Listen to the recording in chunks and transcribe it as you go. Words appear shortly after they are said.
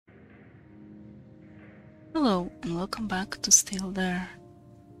Hello and welcome back to Still There.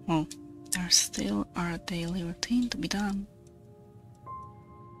 Well, there's still our daily routine to be done.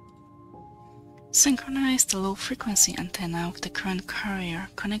 Synchronize the low-frequency antenna of the current carrier,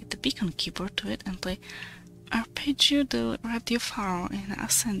 connect the beacon keyboard to it and play arpeggio the radio faro in an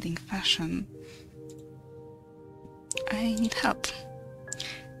ascending fashion. I need help.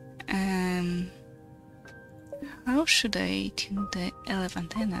 How should I tune the LF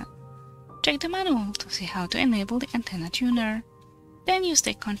antenna? Check the manual to see how to enable the antenna tuner. Then use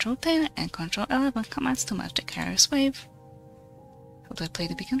the Ctrl 10 and Ctrl 11 commands to match the carrier's wave. How do I play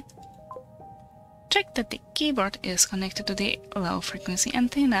the beacon? Check that the keyboard is connected to the low-frequency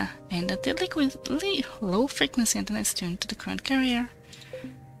antenna and that the low-frequency antenna is tuned to the current carrier.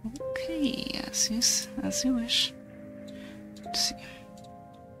 Okay, as you wish. Let's see.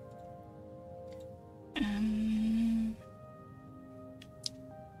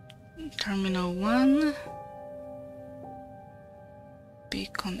 Terminal 1.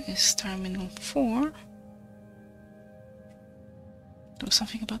 Beacon is terminal 4. Do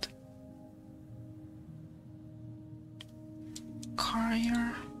something about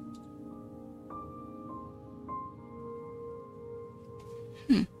carrier.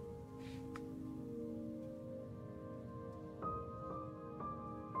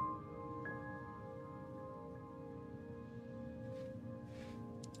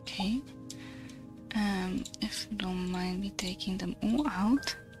 Okay. If you don't mind me taking them all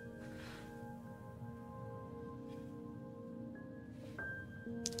out.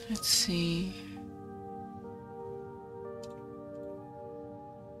 Let's see.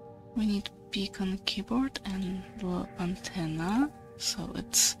 We need beacon keyboard and the antenna, so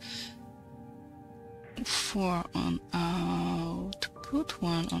it's 4 on output,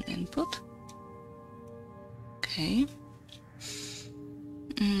 1 on input. Okay.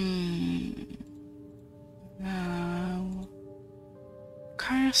 Now,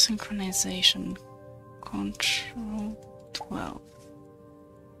 carrier synchronization, control 12.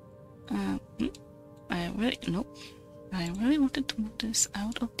 I really wanted to move this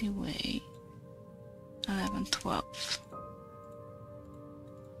out of the way. 11, 12.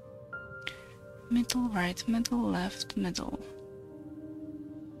 Middle, right, middle, left, middle.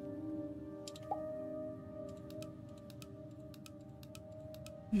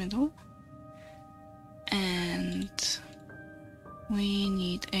 Middle. And we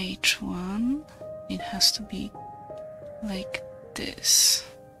need H1. It has to be like this.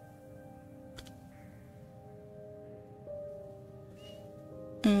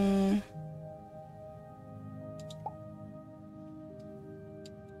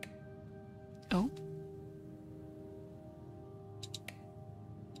 Oh.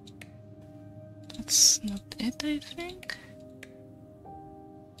 That's not it, I think.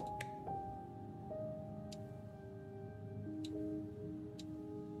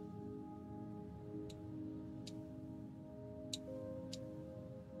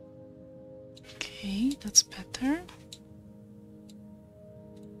 Okay, that's better.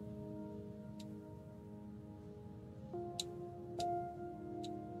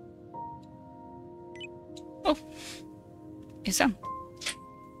 Oh, it's done.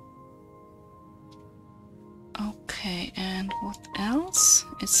 Okay, and what else?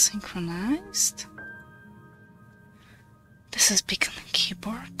 It's synchronized. This is beacon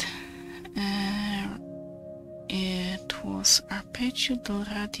keyboard. It was arpeggio del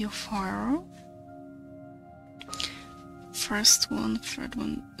radio faro. First one, third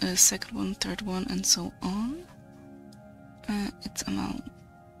one, second one, third one, and so on. It's about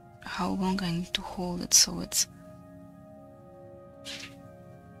how long I need to hold it, so it's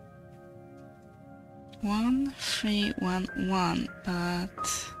 1, 3, 1, 1,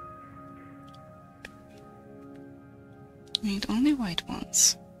 but we need only white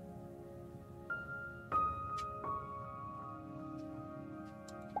ones.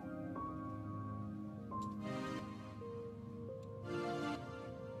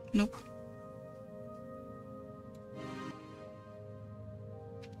 Nope.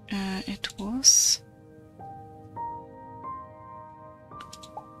 It was...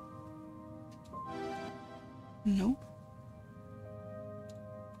 No.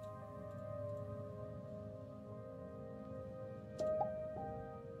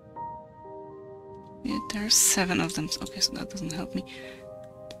 Yeah, there's 7 of them. Okay, so that doesn't help me.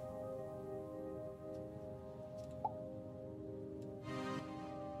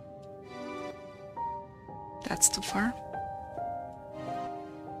 That's too far.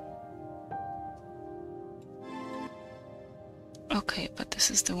 Okay, but this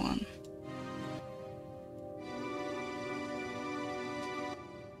is the one.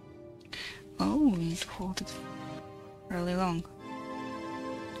 Oh, to hold it fairly long.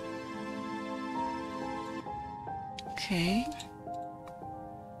 Okay.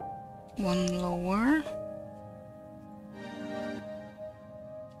 One lower.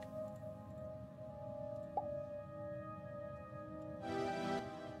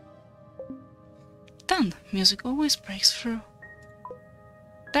 Done! Music always breaks through.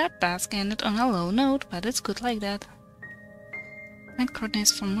 That task ended on a low note, but it's good like that. Find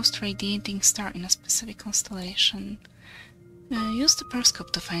coordinates for most radiating star in a specific constellation. Use the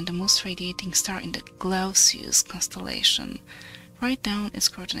periscope to find the most radiating star in the Glaucius constellation. Write down its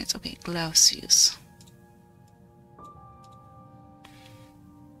coordinates. Okay, Glaucius.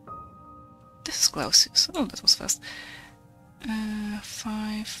 This is Glaucius. Oh, that was fast.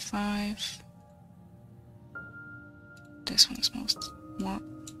 5, 5. This one is more.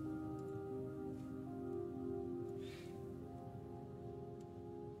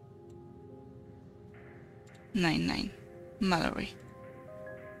 9, 9. Mallory.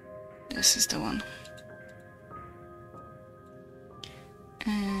 This is the one.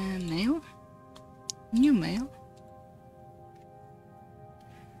 Mail. New mail.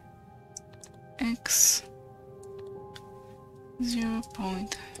 X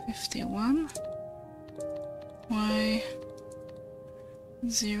 0.51. Y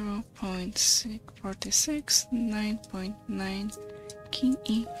 0.46. 9.9. King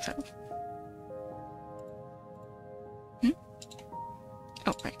E fell.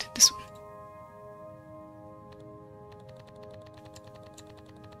 Oh, right, this one.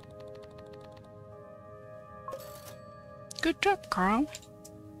 Good job, Carl.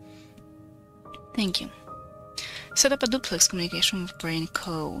 Thank you. Set up a duplex communication with Brain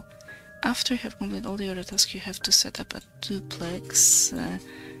Co. After you have completed all the other tasks, you have to set up a duplex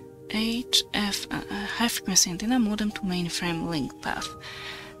HF high-frequency antenna modem to mainframe link path.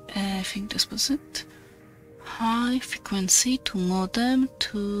 I think this was it. High frequency to modem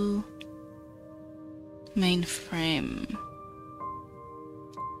to mainframe.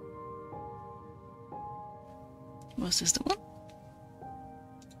 Was this the one?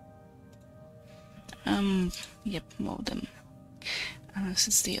 Yep, modem. Unless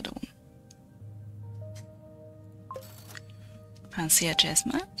it's the other one. Fancy a chess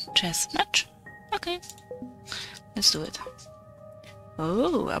match? Chess match? Okay. Let's do it.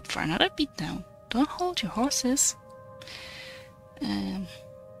 Oh, up for another beatdown. Don't hold your horses.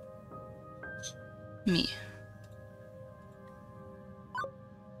 Me.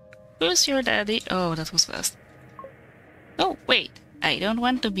 Who's your daddy? Oh, that was fast. Oh, wait. I don't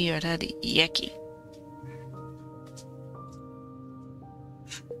want to be your daddy. Yucky.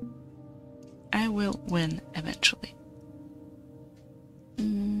 I will win eventually.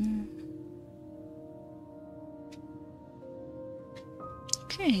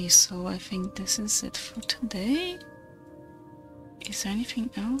 Okay, so I think this is it for today. Is there anything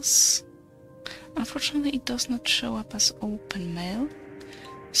else? Unfortunately, it does not show up as open mail.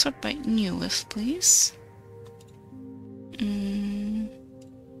 Sort by newest, please. Do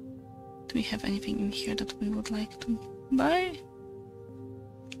we have anything in here that we would like to buy?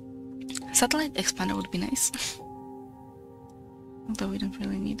 Satellite expander would be nice. Although we don't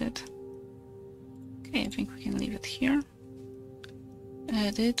really need it. Okay, I think we can leave it here.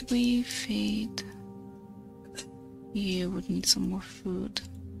 Did we feed? You would need some more food.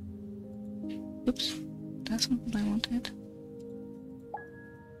 Oops, that's not what I wanted.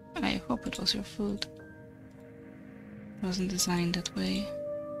 I hope it was your food. It wasn't designed that way.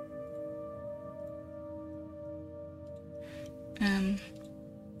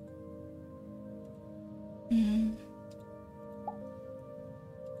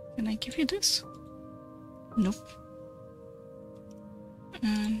 Can I give you this? Nope.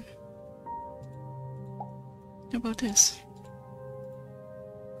 How about this?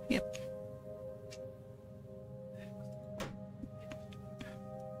 Yep.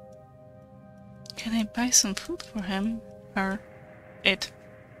 Can I buy some food for him? Or it?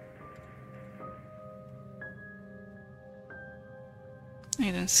 I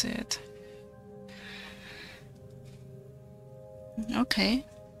didn't see it. Okay.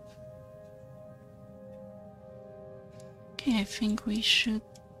 Okay, I think we should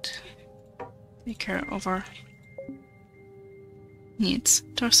take care of our needs.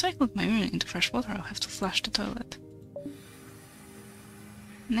 To recycle my urine into fresh water, I'll have to flush the toilet.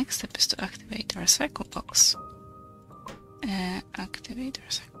 Next step is to activate the recycle box. Activate the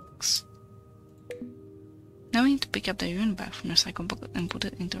recycle box. Now we need to pick up the urine bag from the recycle box and put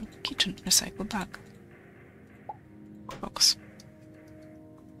it into our kitchen recycle bag box.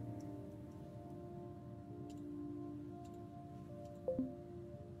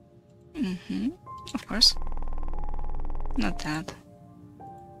 Of course. Not that.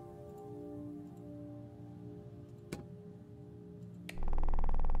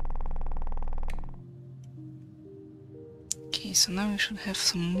 Okay, so now we should have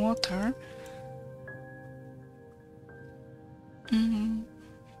some water.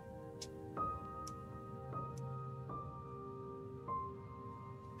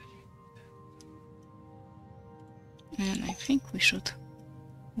 And I think we should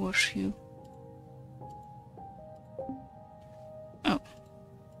wash you. Oh.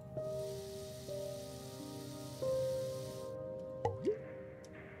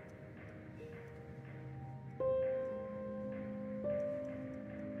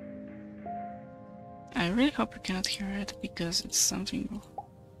 I really hope you cannot hear it because it's something.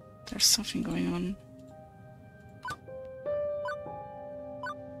 There's something going on.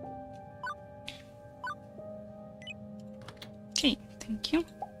 Okay, thank you.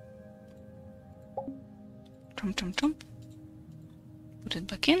 Jump, jump, jump. Put it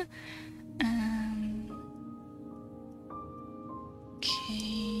back in.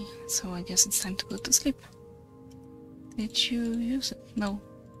 Okay, so I guess it's time to go to sleep. Did you use it? No.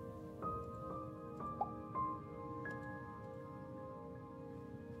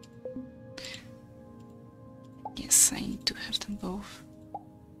 Yes, I need to have them both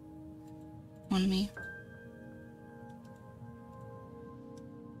on me.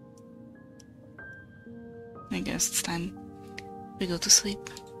 I guess it's time we go to sleep.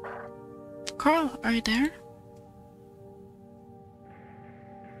 Carl, are you there?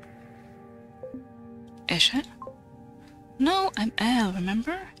 Eshe? No, I'm Elle,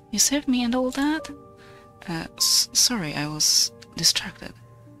 remember? You saved me and all that? Sorry, I was distracted.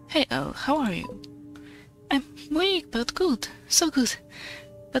 Hey Elle, how are you? I'm weak, but good. So good.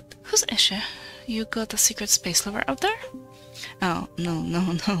 But who's Eshe? You got a secret space lover out there? Oh, no.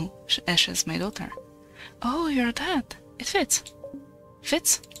 Eshe's my daughter. Oh, you're that. It fits.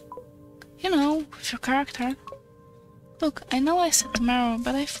 Fits? You know, with your character. Look, I know I said tomorrow,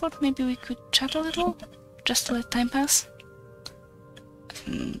 but I thought maybe we could chat a little, just to let time pass.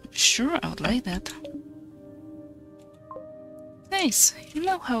 Sure, I would like that. Nice. You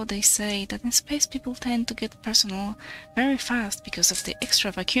know how they say that in space people tend to get personal very fast because of the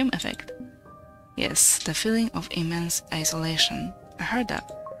extra vacuum effect? Yes, the feeling of immense isolation. I heard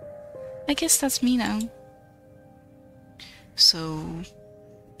that. I guess that's me now. So,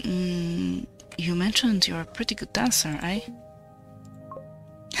 you mentioned you're a pretty good dancer, eh?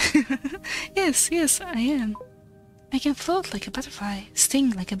 Yes, I am. I can float like a butterfly,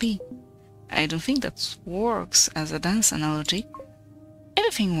 sting like a bee. I don't think that works as a dance analogy.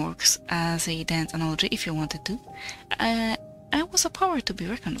 Everything works as a dance analogy if you wanted to. I was a power to be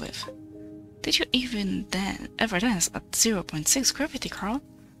reckoned with. Did you even ever dance at 0.6 gravity, Carl?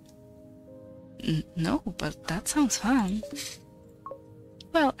 No, but that sounds fun.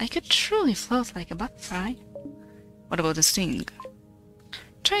 Well, I could truly float like a butterfly. What about the sting?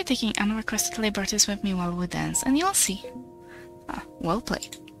 Try taking unrequested liberties with me while we dance, and you'll see. Ah, well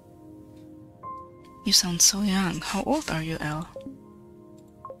played. You sound so young. How old are you, Elle?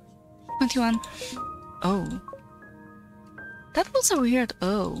 21. Oh. That was a weird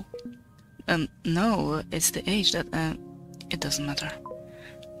oh. No, it's the age that, it doesn't matter.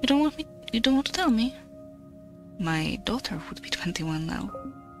 You don't want to tell me? My daughter would be 21 now.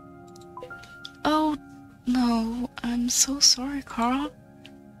 Oh, no, I'm so sorry, Carl.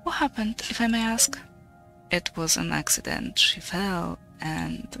 What happened, if I may ask? It was an accident. She fell,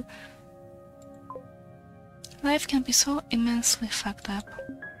 and... Life can be so immensely fucked up.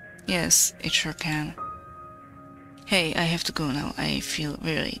 Yes, it sure can. Hey, I have to go now. I feel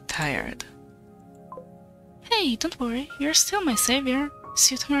really tired. Hey, don't worry. You're still my savior.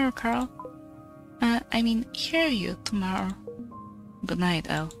 See you tomorrow, Carl. Hear you tomorrow. Good night,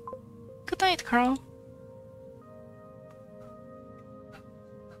 Elle. Good night, Carl.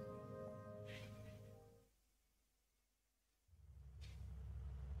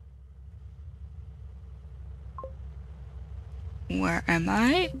 Where am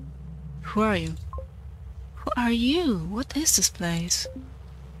I? Who are you? Who are you? What is this place?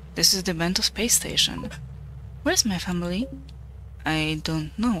 This is the Bento space station. Where's my family? I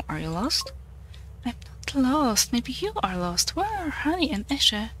don't know. Are you lost? I'm not lost. Maybe you are lost. Where are Honey and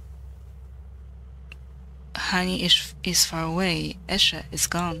Eshe? Honey is far away. Eshe is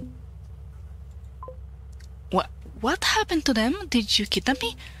gone. What happened to them? Did you kidnap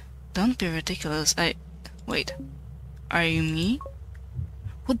me? Don't be ridiculous. Wait. Are you me?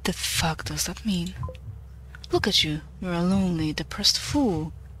 What the fuck does that mean? Look at you. You're a lonely, depressed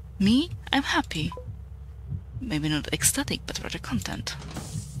fool. Me? I'm happy. Maybe not ecstatic, but rather content.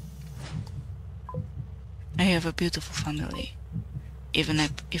 I have a beautiful family, even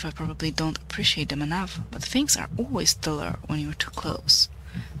if I probably don't appreciate them enough, but things are always duller when you're too close.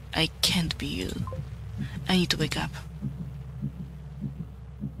 I can't be you. I need to wake up.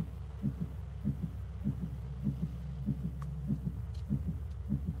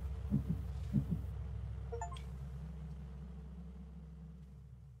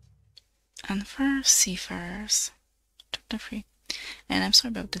 Unfair Seafarers, Chapter 3. And I'm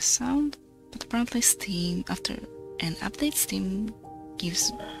sorry about this sound, but apparently Steam, after an update, Steam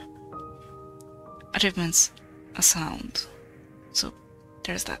gives achievements a sound. So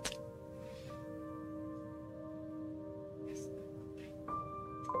there's that.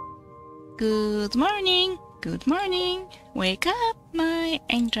 Good morning! Good morning! Wake up, my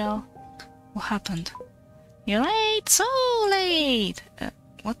angel! What happened? You're late! So late!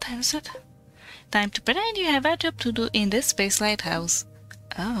 What time is it? Time to pretend you have a job to do in this space lighthouse.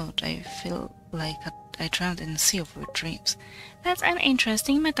 Oh, I feel like I drowned in a sea of weird dreams. That's an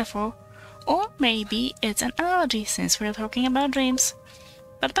interesting metaphor. Or maybe it's an analogy since we're talking about dreams.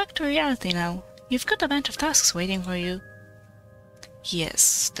 But back to reality now. You've got a bunch of tasks waiting for you.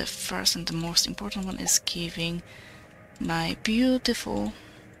 Yes, the first and the most important one is giving my beautiful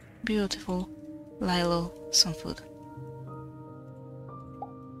Lilo some food.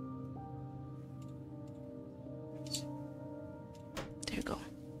 There you go.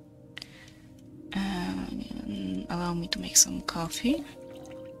 Allow me to make some coffee.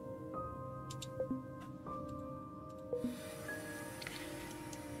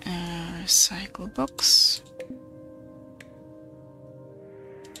 Recycle box.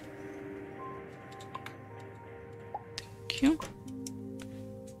 Thank you.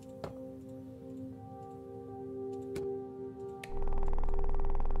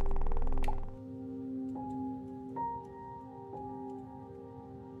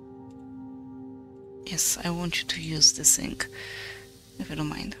 Yes, I want you to use this ink, if you don't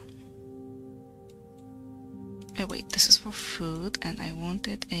mind. Oh wait, this is for food, and I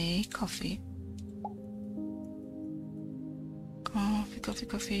wanted a coffee.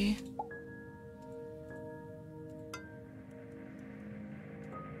 Coffee.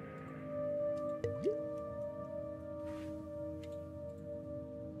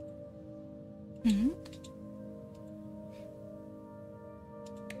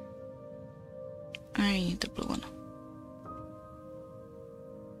 I need the blue one.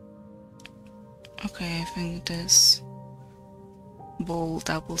 Okay, I think this bowl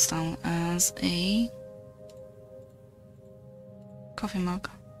doubles down as a coffee mug.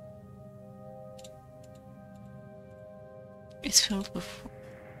 It's filled with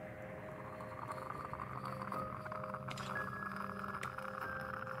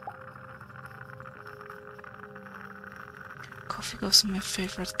coffee goes in my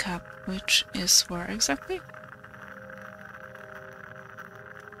favorite cup, which is where exactly?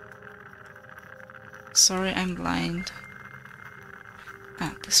 Sorry, I'm blind.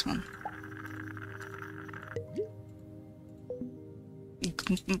 Ah, this one.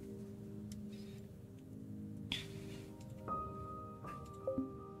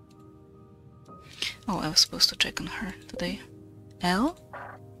 Oh, I was supposed to check on her today. Elle?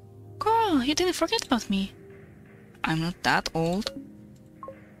 Girl, you didn't forget about me. I'm not that old.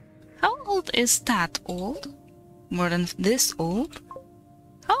 How old is that old? More than this old?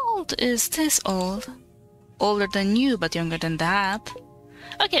 How old is this old? Older than you, but younger than that.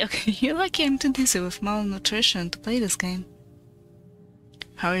 Okay, you're lucky I'm too dizzy with malnutrition to play this game.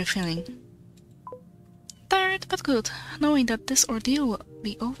 How are you feeling? Tired, but good. Knowing that this ordeal will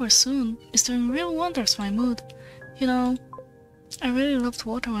be over soon is doing real wonders for my mood. You know, I really loved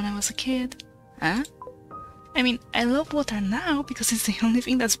water when I was a kid. Huh? I mean, I love water now because it's the only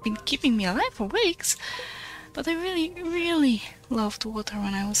thing that's been keeping me alive for weeks. But I really loved water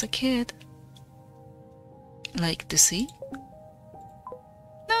when I was a kid. Like the sea?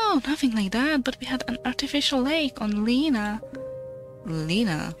 No, nothing like that, but we had an artificial lake on Lena.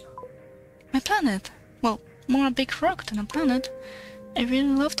 Lena? My planet. Well, more a big rock than a planet. I really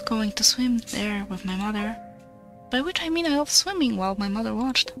loved going to swim there with my mother. By which I mean I loved swimming while my mother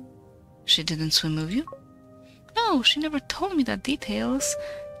watched. She didn't swim with you? No, she never told me the details.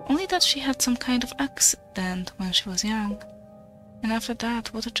 Only that she had some kind of accident when she was young. And after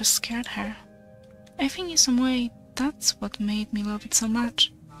that, water just scared her. I think in some way, that's what made me love it so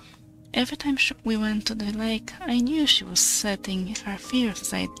much. Every time we went to the lake, I knew she was setting her fears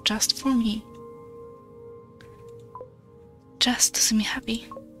aside just for me. Just to see me happy.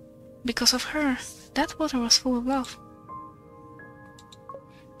 Because of her, that water was full of love.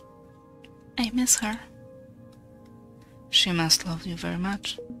 I miss her. She must love you very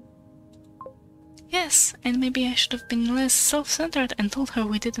much. Yes, and maybe I should have been less self-centered and told her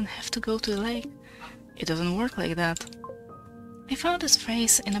we didn't have to go to the lake. It doesn't work like that. I found this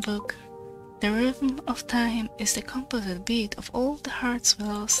phrase in a book. The rhythm of time is the composite beat of all the hearts we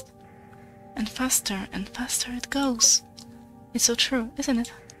lost. And faster it goes. It's so true, isn't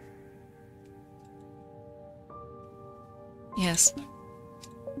it? Yes.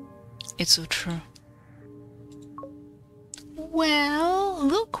 It's so true. Well,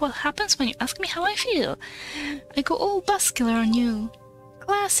 look what happens when you ask me how I feel. I go all muscular on you.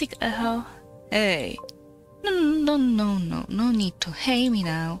 Classic Elle. Hey. No need to hey me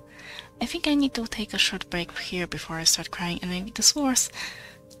now. I think I need to take a short break here before I start crying and maybe this worse.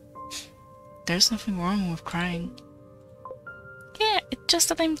 There's nothing wrong with crying. Yeah, it's just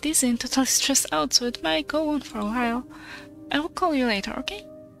that I'm dizzy and totally stressed out, so it might go on for a while. I will call you later, okay?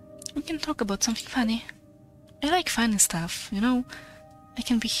 We can talk about something funny. I like funny stuff, you know? I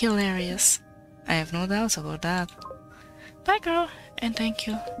can be hilarious. I have no doubts about that. Bye, girl, and thank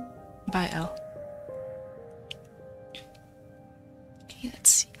you. Bye, Elle. Okay,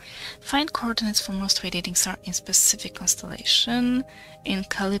 let's see. Find coordinates for most radiating star in specific constellation, in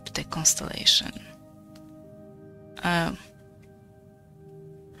Calypte constellation.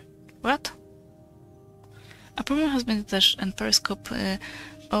 What? A problem has been detached and periscope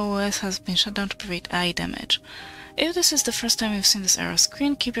OS has been shut down to prevent eye damage. If this is the first time you've seen this error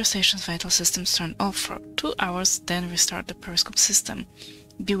screen, keep your station's vital systems turned off for 2 hours, then restart the periscope system.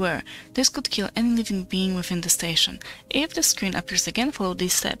 Beware, this could kill any living being within the station. If the screen appears again, follow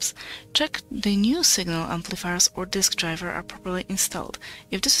these steps. Check the new signal amplifiers or disk driver are properly installed.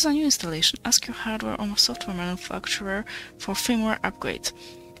 If this is a new installation, ask your hardware or software manufacturer for firmware upgrades.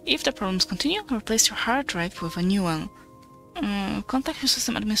 If the problems continue, replace your hard drive with a new one. Contact your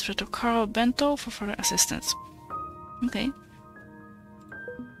system administrator Carl Bento for further assistance. Okay.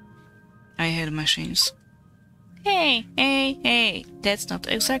 I hate machines. Hey, let's not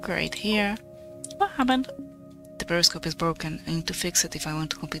exaggerate here. What happened? The periscope is broken. I need to fix it if I want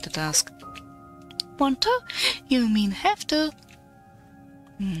to complete the task. Want to? You mean have to?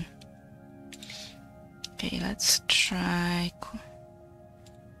 Okay, let's try...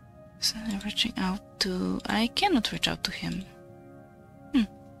 So I'm reaching out to... I cannot reach out to him.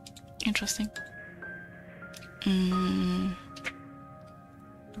 Interesting.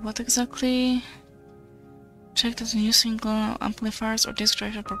 What exactly? Check that the new signal amplifiers or disk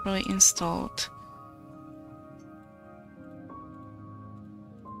drive are properly installed.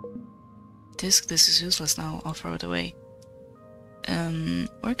 This is useless now, I'll throw it away.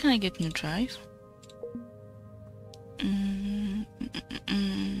 Where can I get new drive?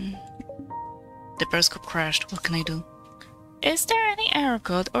 The periscope crashed, what can I do? Is there any error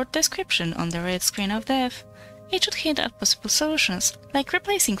code or description on the red screen of death? It should hint at possible solutions, like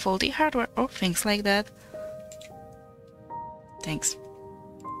replacing faulty hardware or things like that. Thanks.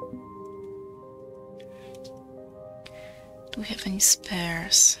 Do we have any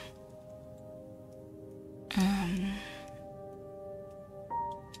spares? I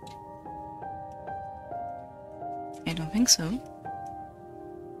don't think so.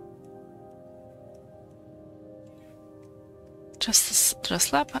 Just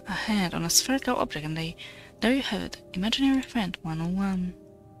slap a hand on a spherical object and there you have it. Imaginary friend 101.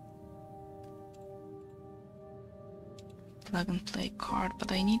 Plug and play card,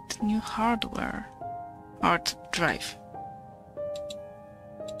 but I need new hardware. Hard drive.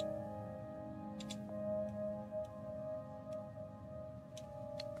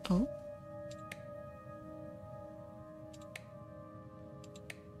 Oh.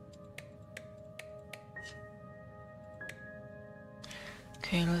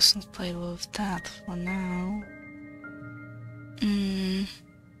 Okay, let's not play with that for now.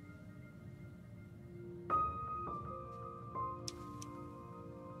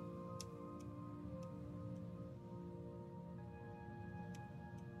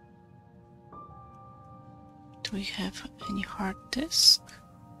 Do we have any hard disk?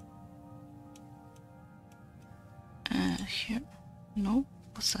 Here? No?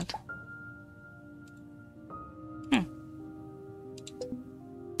 What's that?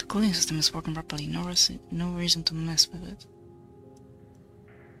 The cooling system is working properly, no reason to mess with it.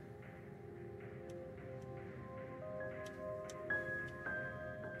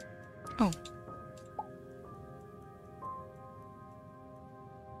 Oh.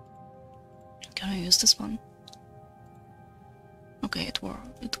 Can I use this one? Okay, it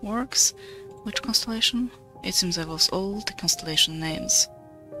works. Which constellation? It seems I lost all the constellation names.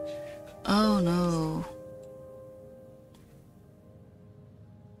 Oh no.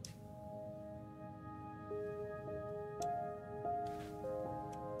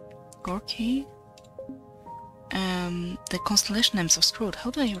 Gorky? the constellation names are screwed.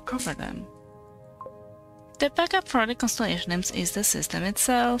 How do I recover them? The backup for the constellation names is the system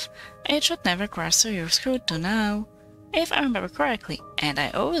itself. It should never crash, so you're screwed too now. If I remember correctly, and I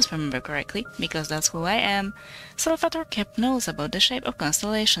always remember correctly, because that's who I am, Salvatore kept notes about the shape of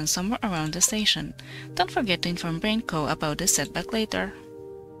constellations somewhere around the station. Don't forget to inform BrainCo about this setback later.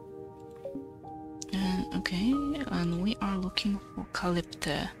 Okay, and we are looking for Calypte.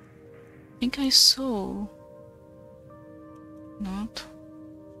 I think I saw... Not...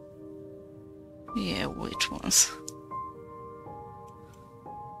 Yeah, which ones?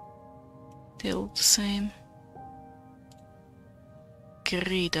 They look the same.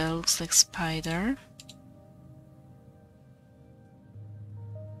 Grida looks like spider.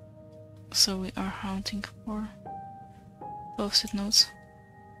 So we are hunting for post-it notes.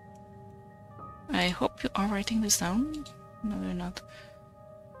 I hope you are writing this down. No, you're not.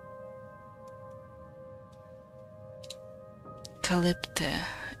 Calypte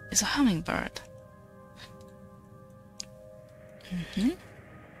is a hummingbird.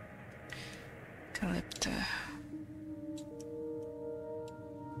 Calypte.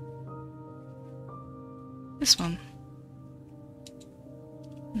 This one.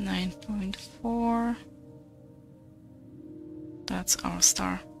 9.4. That's our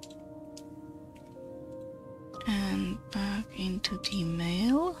star. And back into the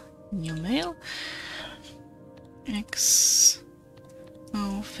mail. New mail.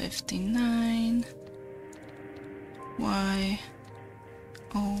 X059.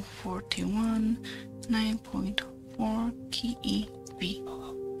 Y041. 9.4 KEV.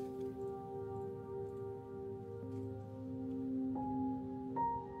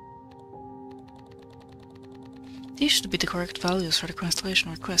 These should be the correct values for the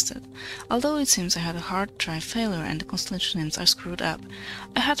constellation requested. Although it seems I had a hard drive failure and the constellation names are screwed up,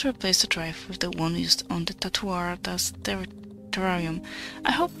 I had to replace the drive with the one used on the Tatuara's terrarium.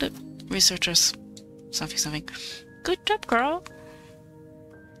 I hope the researchers... something. Good job, girl!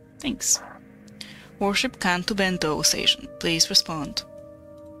 Thanks. Warship Can to Bento Station. Please respond.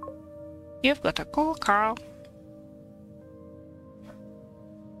 You've got a call, Carl.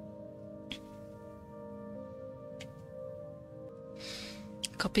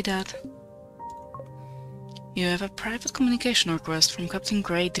 Copy that. You have a private communication request from Captain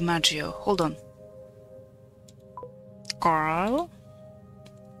Gray DiMaggio. Hold on. Carl?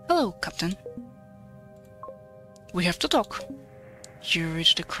 Hello, Captain. We have to talk. You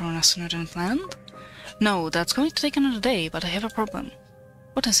reached the Corona sooner than planned? No, that's going to take another day, but I have a problem.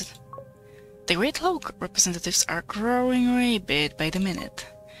 What is it? The Great Local representatives are growing rabid by the minute.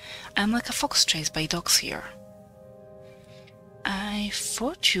 I'm like a fox chased by dogs here. I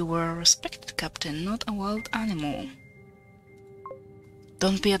thought you were a respected captain, not a wild animal.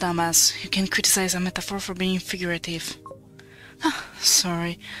 Don't be a dumbass. You can criticize a metaphor for being figurative.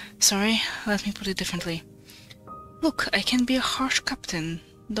 Sorry, let me put it differently. Look, I can be a harsh captain,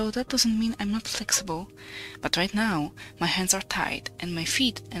 though that doesn't mean I'm not flexible. But right now, my hands are tied, and my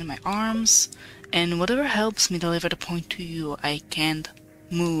feet, and my arms, and whatever helps me deliver the point to you, I can't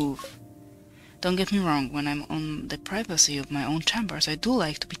move. Don't get me wrong, when I'm on the privacy of my own chambers, I do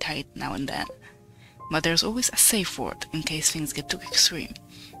like to be tied now and then. But there's always a safe word, in case things get too extreme.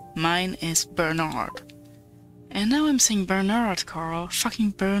 Mine is Bernard. And now I'm saying Bernard, Carl.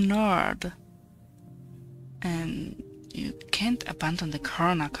 Fucking Bernard. And you can't abandon the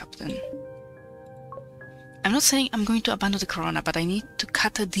Corona, Captain. I'm not saying I'm going to abandon the Corona, but I need to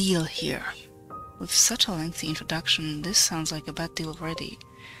cut a deal here. With such a lengthy introduction, this sounds like a bad deal already.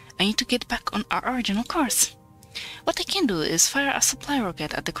 I need to get back on our original course. What I can do is fire a supply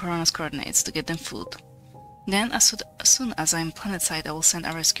rocket at the Corona's coordinates to get them food. Then, as soon as I'm planetside, I will send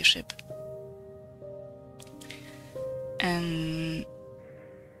a rescue ship. And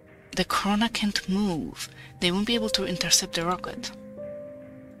the Corona can't move. They won't be able to intercept the rocket.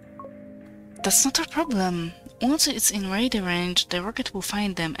 That's not our problem. Once it's in radio range, the rocket will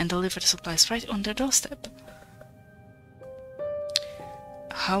find them and deliver the supplies right on their doorstep.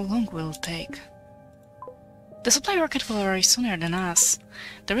 How long will it take? The supply rocket will arrive sooner than us.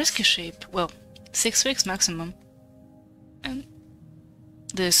 The rescue ship, well, 6 weeks maximum. And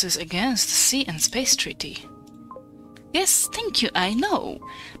this is against the Sea and Space Treaty. Yes, thank you, I know.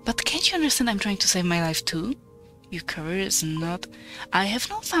 But can't you understand I'm trying to save my life too? Your career is not... I have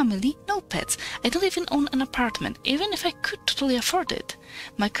no family, no pets. I don't even own an apartment, even if I could totally afford it.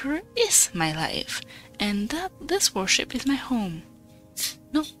 My career is my life, and this warship is my home.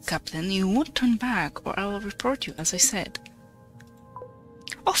 No, Captain, you won't turn back, or I will report you, as I said.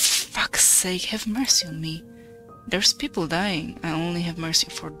 Oh, fuck's sake, have mercy on me. There's people dying. I only have mercy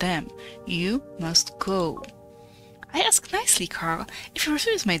for them. You must go. I ask nicely, Carl. If you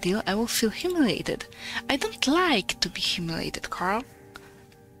refuse my deal, I will feel humiliated. I don't like to be humiliated, Carl.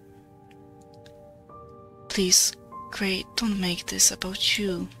 Please, Gray, don't make this about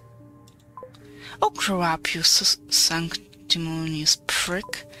you. Oh, grow up, you sanctimonious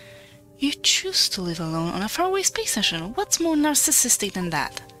prick. You choose to live alone on a faraway space station. What's more narcissistic than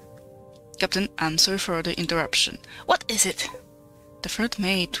that? Captain, I'm sorry for the interruption. What is it? The third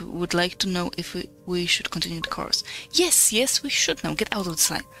mate would like to know if we should continue the course. Yes, we should now. Get out of this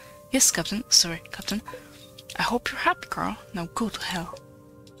line. Yes, Captain. Sorry, Captain. I hope you're happy, Carl. Now go to hell.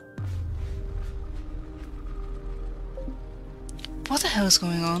 What the hell is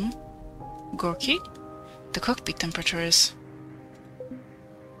going on? Gorky? The cockpit temperature is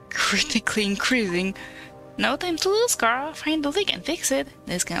critically increasing. No time to lose, Carl. Find the leak and fix it.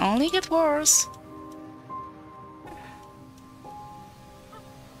 This can only get worse.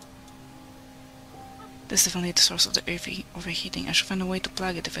 This is definitely the source of the overheating. I should find a way to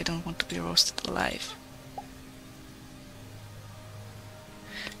plug it if I don't want to be roasted alive.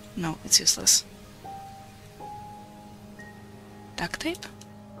 No, it's useless. Duct tape?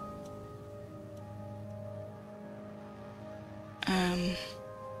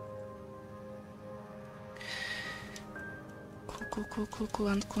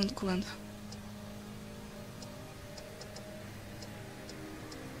 Coolant.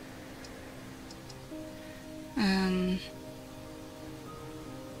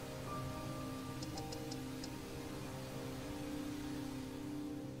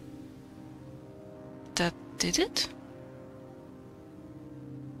 That did it?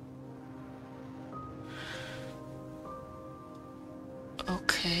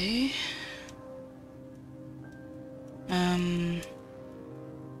 Okay.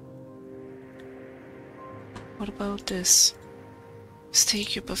 What about this? Sticky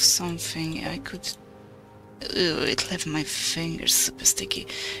cube of something. I could... it left my fingers super sticky.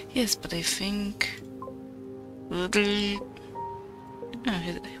 Yes, but I think...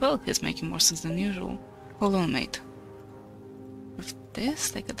 well, he's making more sense than usual. Hold on, mate. With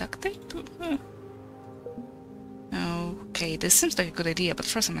this, like a duct tape? Okay, this seems like a good idea, but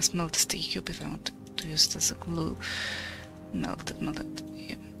first I must melt the sticky cube if I want to use it as a glue. Melt it.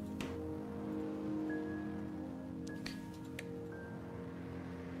 Yeah.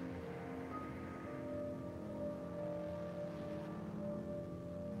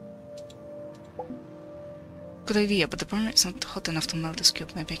 Good idea, but the burner is not hot enough to melt this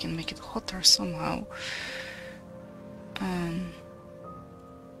cube. Maybe I can make it hotter somehow.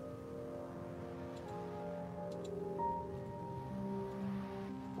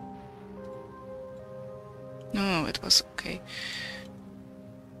 No, it was okay.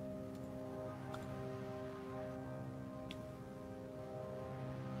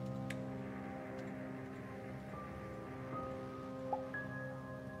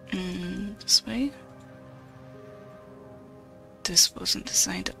 This way. This wasn't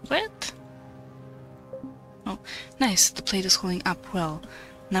designed that wet. Oh, nice. The plate is cooling up well.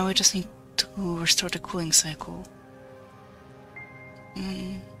 Now I just need to restore the cooling cycle.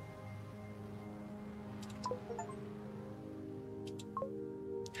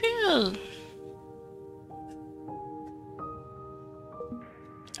 Phew.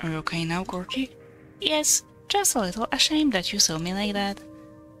 Are you okay now, Gorky? Yes, just a little ashamed that you saw me like that.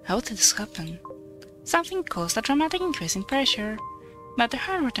 How did this happen? Something caused a dramatic increase in pressure. But the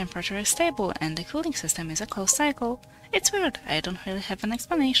hardware temperature is stable and the cooling system is a closed cycle. It's weird, I don't really have an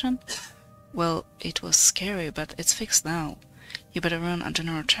explanation. Well, it was scary, but it's fixed now. You better run a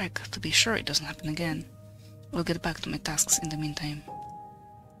general check to be sure it doesn't happen again. I'll get back to my tasks in the meantime.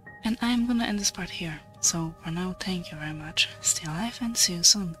 And I'm gonna end this part here. So, for now, thank you very much. Stay alive and see you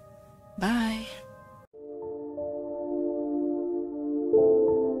soon. Bye!